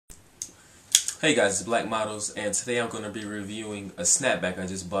Hey guys, it's Black Models, and today I'm going to be reviewing a snapback I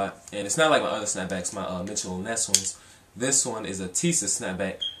just bought. And it's not like my other snapbacks, my Mitchell & Ness ones. This one is a Tisa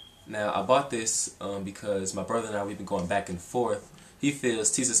snapback. Now, I bought this because my brother and I, we've been going back and forth. He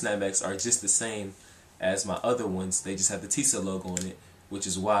feels Tisa snapbacks are just the same as my other ones. They just have the Tisa logo on it, which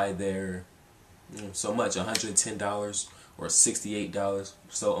is why they're so much, $110 or $68.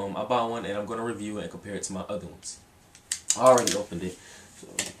 So I bought one, and I'm going to review it and compare it to my other ones. I already opened it. So,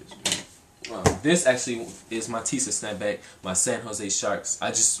 this actually is my Tisa snapback, my San Jose Sharks.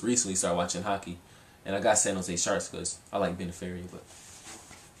 I just recently started watching hockey, and I got San Jose Sharks because I like Beneferia.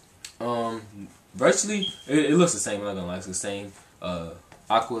 But virtually, it looks the same. I'm not gonna lie, it's the same.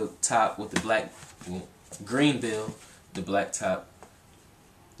 Aqua top with the black, green bill, the black top.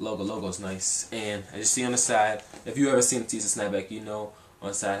 Logo's nice, and as you see on the side, if you ever seen a Tisa snapback, you know on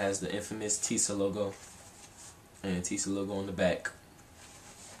the side has the infamous Tisa logo, and Tisa logo on the back.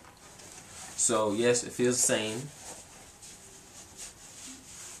 So yes, it feels the same,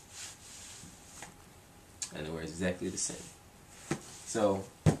 and it wears exactly the same. So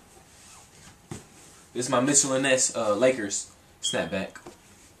this is my Mitchell & Ness Lakers snapback,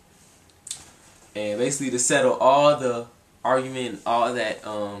 and basically to settle all the argument, all that,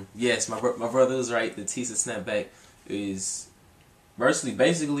 yes, my brother was right. The Tisa snapback is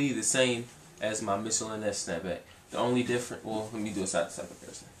basically the same as my Mitchell & Ness snapback. The only different, well, let me do a side-to-side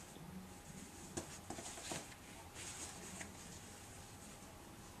comparison.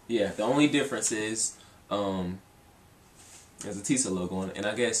 Yeah, the only difference is there's a Tisa logo on it, and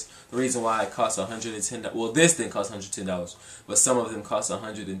I guess the reason why it costs $110. Well, this didn't cost $110, but some of them cost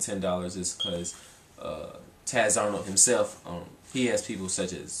 $110 is because Taz Arnold himself, he has people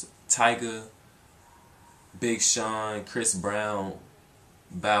such as Tiger, Big Sean, Chris Brown,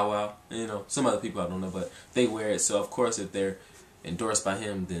 Bow Wow, some other people I don't know, but they wear it. So of course, if they're endorsed by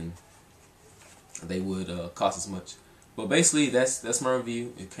him, then they would cost as much. But basically, that's my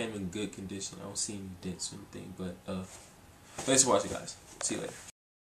review. It came in good condition. I don't see any dents or anything. But thanks for watching, guys. See you later.